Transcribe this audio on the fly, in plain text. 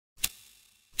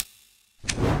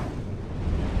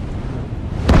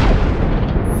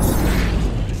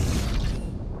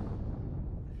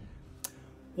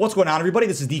What's going on, everybody?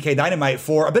 This is dkdynamite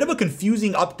for a bit of a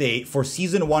confusing update for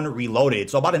Season 1 Reloaded.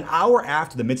 So about an hour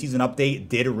after the mid-season update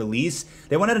did release,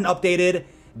 they went ahead and updated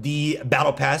the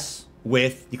Battle Pass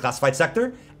with the classified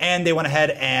sector, and they went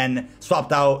ahead and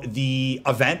swapped out the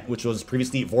event, which was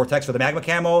previously Vortex for the Magma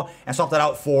Camo, and swapped that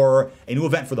out for a new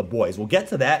event for the boys. We'll get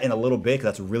to that in a little bit because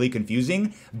that's really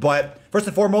confusing. But first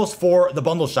and foremost, for the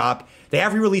bundle shop, they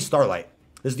have re-released Starlight.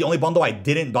 This is the only bundle I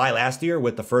didn't buy last year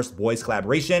with the first boys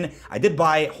collaboration. I did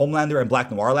buy Homelander and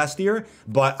Black Noir last year,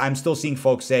 but I'm still seeing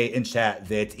folks say in chat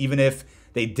that even if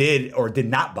they did or did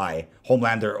not buy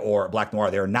Homelander or Black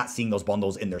Noir, they're not seeing those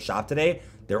bundles in their shop today.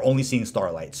 They're only seeing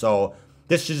Starlight. So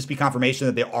this should just be confirmation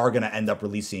that they are going to end up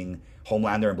releasing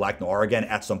Homelander and Black Noir again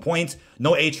at some point.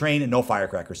 No A-Train, no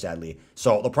Firecracker, sadly.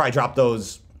 So they'll probably drop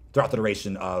those throughout the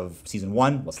duration of Season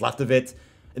 1, what's left of it,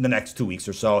 in the next 2 weeks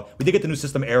or so. We did get the new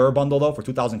System Error bundle, though, for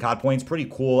 2,000 COD points. Pretty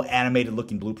cool,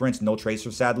 animated-looking blueprints. No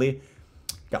tracers, sadly.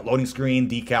 Got loading screen,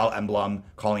 decal, emblem,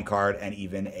 calling card, and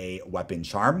even a weapon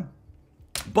charm.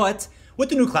 But with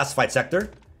the new classified sector,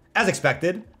 as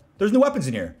expected, there's new weapons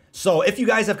in here. So if you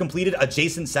guys have completed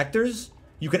adjacent sectors,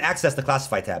 you can access the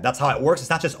classified tab. That's how it works. It's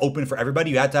not just open for everybody.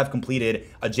 You have to have completed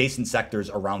adjacent sectors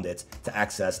around it to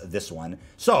access this one.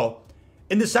 So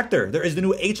in this sector, there is the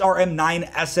new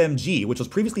HRM9 SMG, which was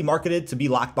previously marketed to be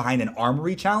locked behind an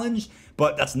Armory challenge,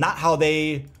 but that's not how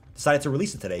they decided to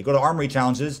release it today. You go to Armory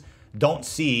challenges, don't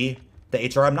see the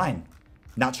HRM9.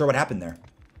 Not sure what happened there.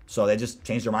 So they just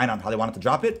changed their mind on how they wanted to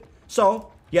drop it.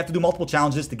 So you have to do multiple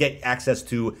challenges to get access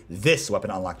to this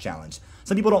weapon unlock challenge.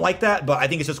 Some people don't like that, but I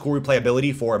think it's just cool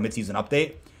replayability for a mid-season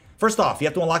update. First off, you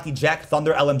have to unlock the Jack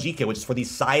Thunder LMG kit, which is for the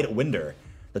Sidewinder.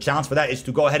 The challenge for that is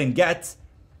to go ahead and get,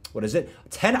 what is it?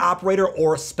 10 operator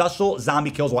or special zombie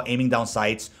kills while aiming down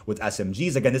sights with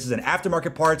SMGs. Again, this is an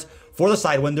aftermarket part for the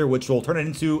Sidewinder, which will turn it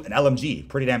into an LMG.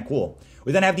 Pretty damn cool.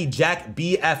 We then have the Jack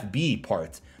BFB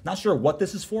part. Not sure what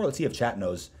this is for. Let's see if chat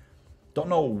knows. Don't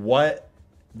know what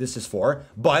this is for,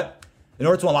 but in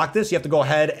order to unlock this, you have to go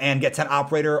ahead and get 10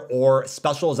 operator or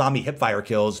special zombie hipfire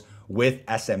kills with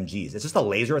SMGs. It's just a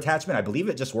laser attachment. I believe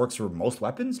it just works for most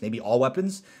weapons, maybe all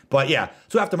weapons. But yeah,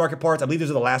 2 aftermarket parts. I believe these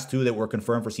are the last 2 that were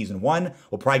confirmed for Season 1.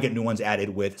 We'll probably get new ones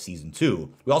added with Season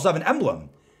 2. We also have an emblem,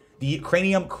 the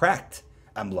Cranium Cracked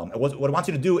emblem. What it wants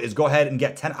you to do is go ahead and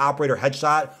get 10 operator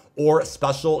headshot or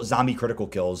special zombie critical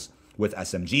kills with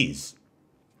SMGs.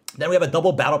 Then we have a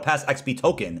double Battle Pass XP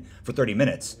token for 30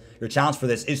 minutes. Your challenge for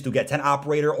this is to get 10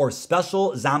 operator or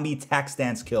special zombie tac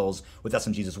stance kills with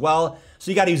SMGs as well.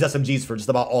 So you got to use SMGs for just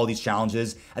about all these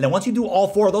challenges. And then once you do all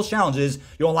 4 of those challenges,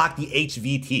 you'll unlock the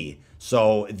HVT.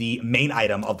 So the main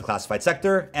item of the classified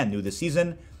sector, and new this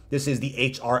season, this is the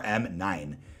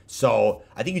HRM9. So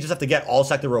I think you just have to get all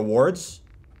sector rewards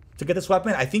to get this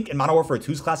weapon. I think in Modern Warfare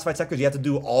 2's classified sectors, you have to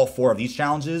do all 4 of these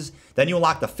challenges. Then you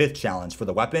unlock the 5th challenge for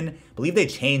the weapon. I believe they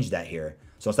changed that here.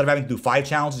 So instead of having to do 5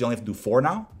 challenges, you only have to do 4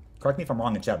 now. Correct me if I'm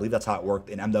wrong in chat. I believe that's how it worked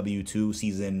in MW2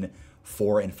 Season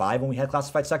 4 and 5 when we had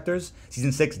classified sectors.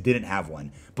 Season 6 didn't have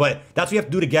one. But that's what you have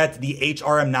to do to get the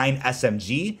HRM9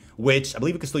 SMG, which I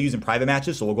believe we can still use in private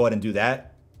matches. So we'll go ahead and do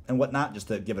that and whatnot just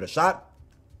to give it a shot.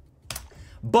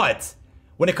 But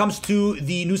when it comes to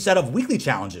the new set of weekly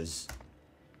challenges,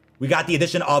 we got the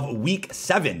addition of Week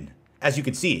 7, as you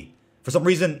can see. For some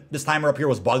reason, this timer up here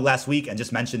was bugged last week and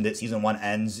just mentioned that Season 1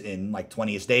 ends in like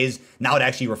 20-ish days. Now it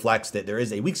actually reflects that there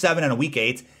is a Week 7 and a Week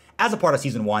 8 as a part of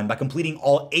Season 1 by completing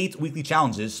all 8 weekly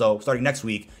challenges. So starting next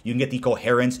week, you can get the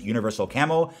Coherence Universal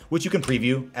Camo, which you can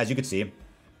preview, as you can see.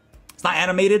 It's not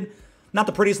animated, not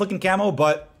the prettiest looking camo,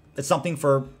 but it's something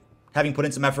for having put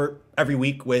in some effort every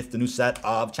week with the new set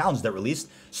of challenges that released.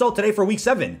 So today for Week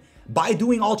 7, by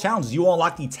doing all challenges, you will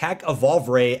unlock the Tech Evolve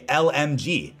Ray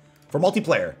LMG. For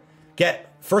multiplayer,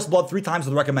 get First Blood 3 times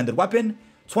with the recommended weapon,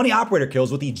 20 operator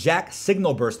kills with the Jack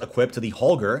Signal Burst equipped to the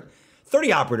Holger,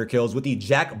 30 operator kills with the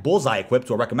Jack Bullseye equipped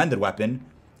to a recommended weapon,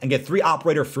 and get 3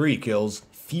 operator Fury kills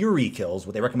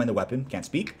with a recommended weapon, can't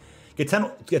speak.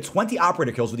 Get 20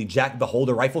 operator kills with the Jack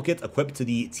Beholder rifle kit equipped to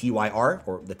the TYR,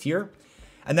 or the tier.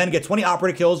 And then get 20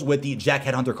 operator kills with the Jack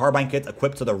Headhunter Carbine kit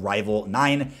equipped to the Rival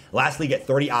 9. Lastly, get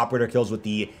 30 operator kills with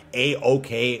the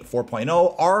AOK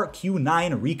 4.0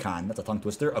 RQ9 Recon, that's a tongue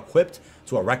twister, equipped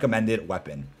to a recommended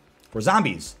weapon. For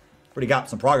zombies, already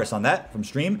got some progress on that from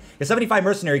stream. Get 75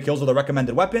 mercenary kills with a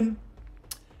recommended weapon.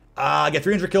 Get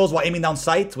 300 kills while aiming down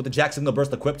sight with the Jack Signal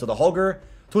Burst equipped to the Holger.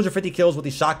 250 kills with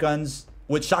the shotguns,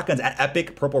 at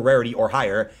Epic Purple Rarity or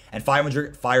higher. And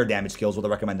 500 fire damage kills with a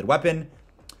recommended weapon.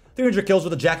 300 kills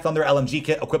with the Jack Thunder LMG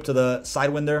kit equipped to the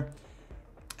Sidewinder.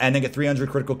 And then get 300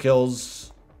 critical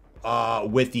kills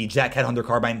with the Jack Headhunter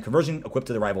Carbine conversion equipped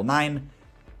to the Rival 9.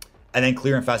 And then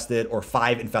clear infested or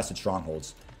 5 infested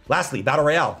strongholds. Lastly, Battle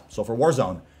Royale. So for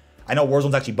Warzone, I know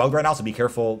Warzone's actually bugged right now, so be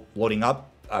careful loading up.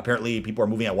 Apparently, people are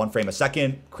moving at 1 frame a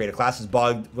second. Creator class is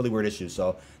bugged. Really weird issues.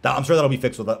 So I'm sure that'll be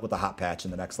fixed with the hot patch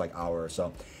in the next like hour or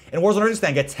so. In Warzone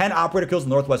Kyrgyzstan, get 10 operator kills in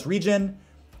the Northwest region,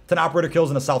 10 operator kills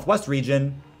in the Southwest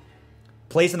region,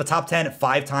 place in the top 10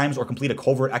 5 times, or complete a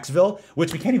covert exfil,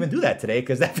 which we can't even do that today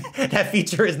because that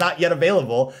feature is not yet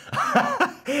available.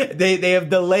 They have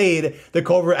delayed the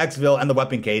covert exfil and the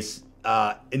weapon case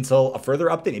until a further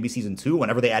update, maybe season 2,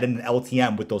 whenever they add in an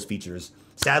LTM with those features.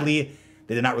 Sadly,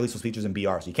 they did not release those features in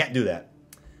BR, so you can't do that.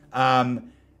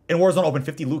 In Warzone, open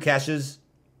 50 loot caches,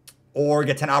 or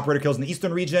get 10 operator kills in the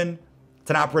Eastern region,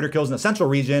 10 operator kills in the Central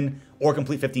region, or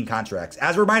complete 15 contracts.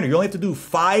 As a reminder, you only have to do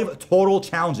 5 total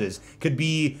challenges. Could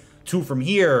be 2 from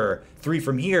here, 3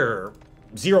 from here,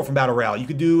 0 from Battle Royale. You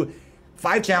could do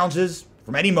 5 challenges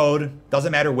from any mode,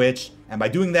 doesn't matter which, and by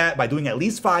doing that, by doing at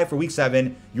least 5 for week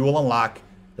 7, you will unlock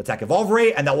the tech evolve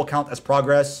rate, and that will count as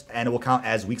progress, and it will count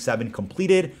as week 7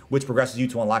 completed, which progresses you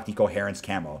to unlock the Coherence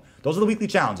camo. Those are the weekly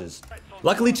challenges.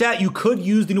 Luckily, chat, you could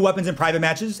use the new weapons in private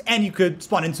matches, and you could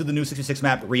spawn into the new 66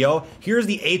 map Rio. Here's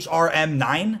the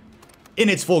HRM9 in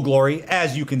its full glory,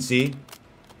 as you can see.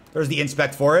 There's the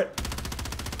inspect for it.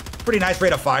 Pretty nice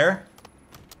rate of fire.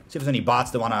 See if there's any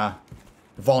bots that want to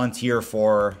volunteer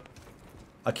for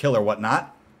a kill or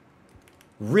whatnot.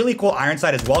 Really cool iron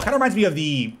sight as well. Kind of reminds me of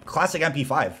the classic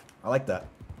MP5. I like that.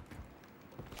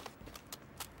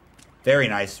 Very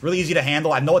nice. Really easy to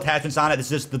handle. I have no attachments on it. This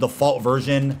is just the default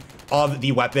version of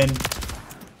the weapon.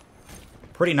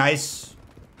 Pretty nice.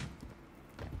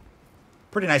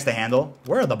 Pretty nice to handle.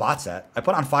 Where are the bots at? I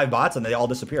put on 5 bots and they all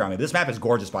disappear on me. This map is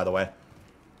gorgeous, by the way.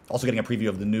 Also getting a preview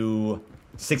of the new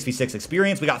 6v6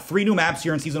 experience. We got 3 new maps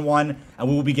here in Season 1, and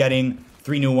we will be getting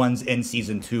 3 new ones in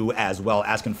Season 2 as well,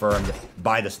 as confirmed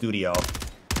by the studio.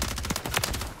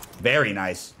 Very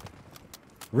nice.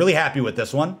 Really happy with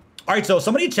this one. All right, so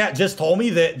somebody in chat just told me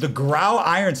that the Grau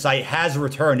iron sight has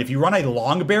returned. If you run a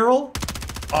long barrel,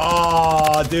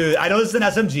 oh, dude, I know this is an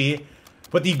SMG,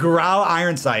 but the Grau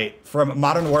iron sight from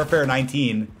Modern Warfare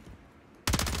 19.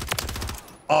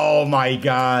 Oh my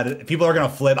God, people are gonna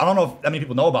flip. I don't know if that many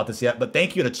people know about this yet, but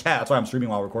thank you to chat. That's why I'm streaming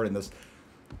while recording this.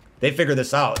 They figured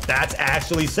this out. That's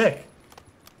actually sick.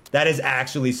 That is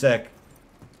actually sick.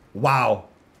 Wow.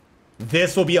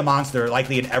 This will be a monster,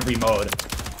 likely in every mode.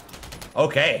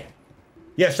 Okay.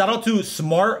 Yeah, shout out to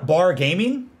Smart Bar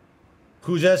Gaming,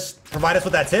 who just provided us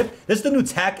with that tip. This is the new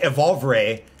Tech Evolve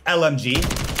Ray LMG.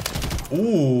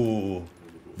 Ooh.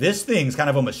 This thing's kind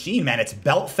of a machine, man. It's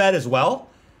belt fed as well.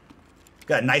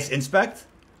 Got a nice inspect.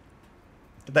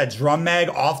 Get that drum mag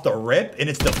off the rip in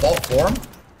its default form.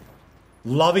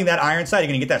 Loving that iron sight. You're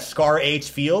going to get that Scar H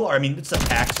feel. Or, I mean, it's a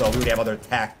TAC, so we already have other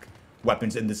TAC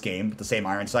weapons in this game with the same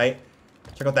iron sight.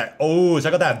 Check out that. Oh,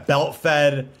 check out that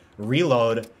belt-fed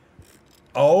reload.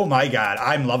 Oh, my God.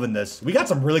 I'm loving this. We got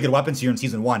some really good weapons here in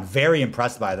Season 1. Very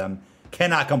impressed by them.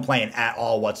 Cannot complain at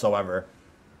all whatsoever.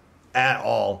 At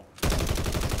all.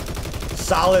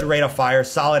 Solid rate of fire.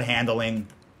 Solid handling.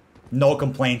 No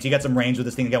complaints. You get some range with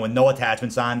this thing, again, with no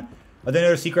attachments on. Are there any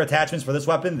other secret attachments for this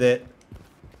weapon that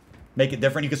make it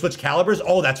different? You can switch calibers.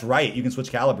 Oh, that's right. You can switch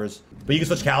calibers. But you can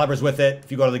switch calibers with it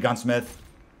if you go to the gunsmith.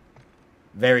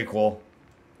 Very cool.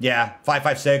 Yeah,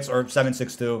 5.56 or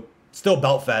 7.62. Still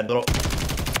belt fed. Little.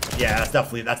 Yeah, that's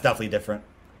definitely different.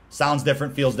 Sounds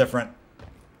different, feels different.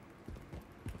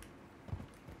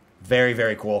 Very,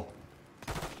 very cool.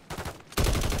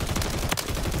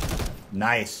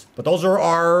 Nice. But those are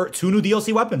our 2 new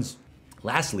DLC weapons.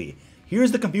 Lastly,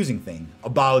 here's the confusing thing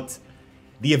about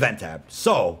the event tab.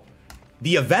 So,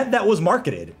 the event that was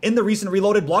marketed in the recent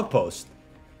Reloaded blog post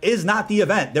is not the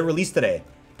event that released today.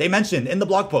 They mentioned in the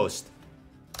blog post,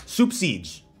 Soup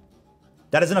Siege.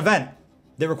 That is an event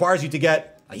that requires you to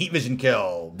get a heat vision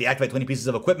kill, deactivate 20 pieces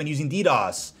of equipment using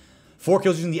DDoS, 4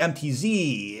 kills using the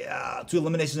MTZ, 2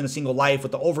 eliminations in a single life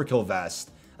with the overkill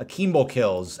vest, akimbo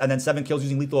kills, and then 7 kills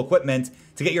using lethal equipment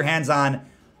to get your hands on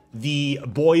the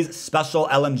Boys Special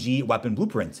LMG weapon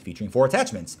blueprint featuring 4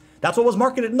 attachments. That's what was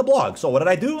marketed in the blog. So what did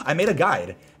I do? I made a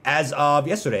guide as of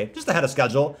yesterday, just ahead of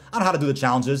schedule, on how to do the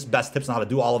challenges, best tips on how to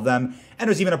do all of them, and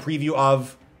there's even a preview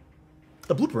of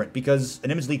the blueprint because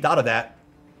an image leaked out of that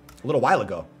a little while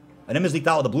ago. An image leaked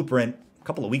out of the blueprint a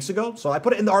couple of weeks ago, so I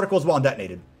put it in the article as well and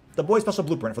detonated. The Boys Special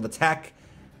blueprint for the Tech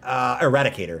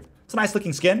Eradicator. It's a nice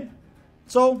looking skin.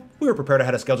 So we were prepared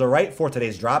ahead of schedule, right, for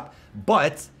today's drop.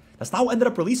 But that's not what ended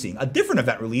up releasing. A different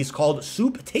event release called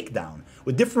Soup Takedown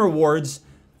with different rewards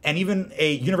and even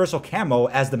a universal camo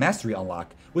as the mastery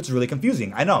unlock, which is really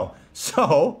confusing, I know.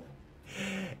 So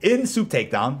in Soup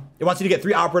Takedown, it wants you to get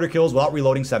 3 operator kills without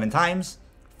reloading 7 times,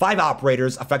 5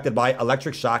 operators affected by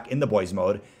electric shock in the boys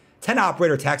mode, 10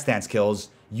 operator attack stance kills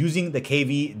using the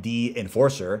KVD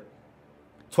Enforcer,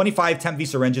 25 temp V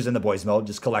syringes in the boys mode,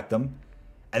 just collect them,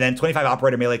 and then 25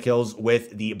 operator melee kills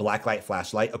with the blacklight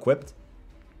flashlight equipped,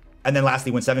 and then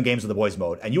lastly win 7 games with the boys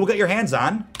mode, and you will get your hands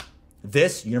on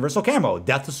this universal camo,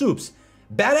 Death to Soups.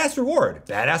 Badass reward,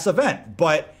 badass event,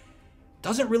 but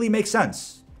doesn't really make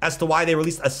sense as to why they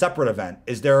released a separate event.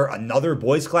 Is there another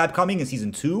boys collab coming in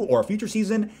season 2 or a future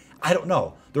season? I don't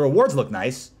know. The rewards look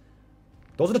nice.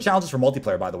 Those are the challenges for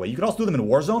multiplayer, by the way. You can also do them in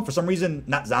Warzone. For some reason,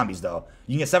 not zombies, though.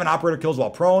 You can get 7 operator kills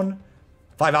while prone,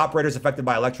 5 operators affected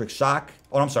by electric shock.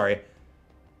 Oh, I'm sorry.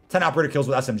 10 operator kills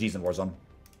with SMGs in Warzone.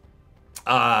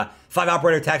 5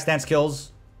 operator attack stance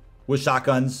kills with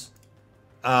shotguns.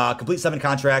 Complete 7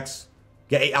 contracts.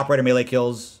 Get 8 operator melee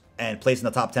kills. And place in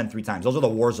the top 10 3 times. Those are the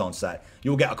Warzone set. You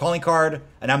will get a calling card,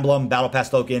 an emblem, battle pass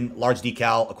token, large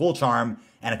decal, a cool charm,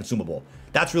 and a consumable.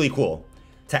 That's really cool.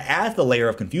 To add the layer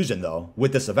of confusion, though,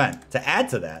 with this event, to add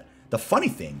to that, the funny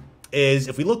thing is,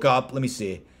 if we look up, let me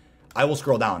see. I will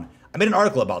scroll down. I made an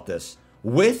article about this.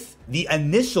 With the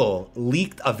initial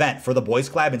leaked event for the Boys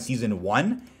Collab in Season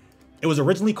 1, it was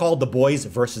originally called The Boys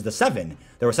versus the 7.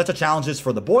 There were sets of challenges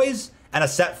for the Boys and a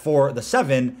set for the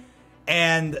 7,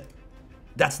 and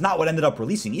that's not what ended up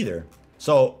releasing either.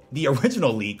 So the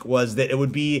original leak was that it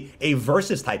would be a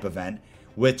versus type event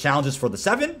with challenges for the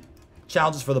 7,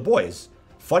 challenges for the Boys.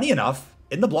 Funny enough,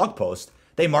 in the blog post,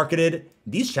 they marketed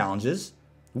these challenges,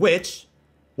 which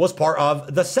was part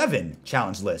of the 7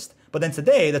 challenge list. But then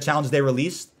today, the challenges they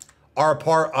released are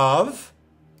part of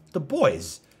the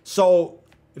Boys. So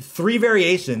 3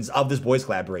 variations of this Boys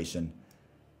collaboration.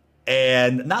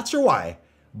 And not sure why,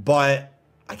 but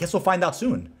I guess we'll find out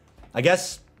soon. I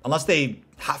guess, unless they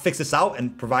hotfix this out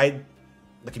and provide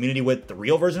the community with the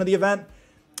real version of the event,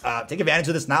 take advantage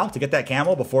of this now to get that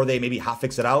camo before they maybe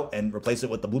hotfix it out and replace it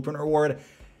with the blueprint reward.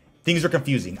 Things are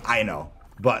confusing, I know.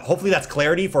 But hopefully that's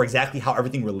clarity for exactly how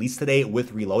everything released today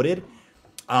with Reloaded.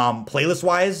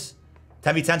 Playlist-wise,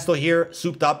 10v10 still here.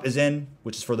 Souped Up is in,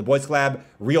 which is for the Boys Collab.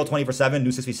 Rio 24/7,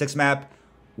 new 6v6 map.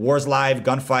 Wars Live,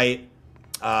 Gunfight.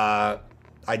 I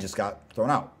just got thrown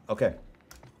out. Okay.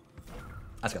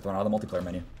 I just got thrown out of the multiplayer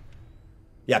menu.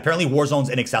 Yeah, apparently Warzone's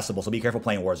inaccessible, so be careful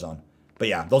playing Warzone. But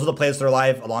yeah, those are the playlists that are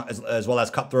live, as well as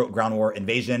Cutthroat, Ground War,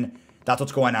 Invasion. That's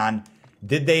what's going on.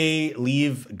 Did they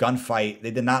leave Gunfight?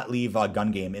 They did not leave Gun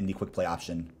Game in the quick play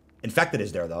option. Infected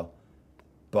is there, though.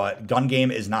 But Gun Game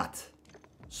is not.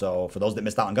 So for those that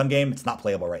missed out on Gun Game, it's not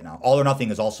playable right now. All or Nothing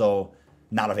is also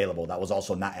not available. That was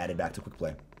also not added back to quick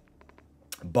play.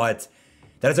 But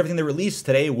that is everything they released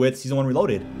today with Season 1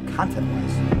 Reloaded,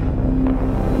 content-wise.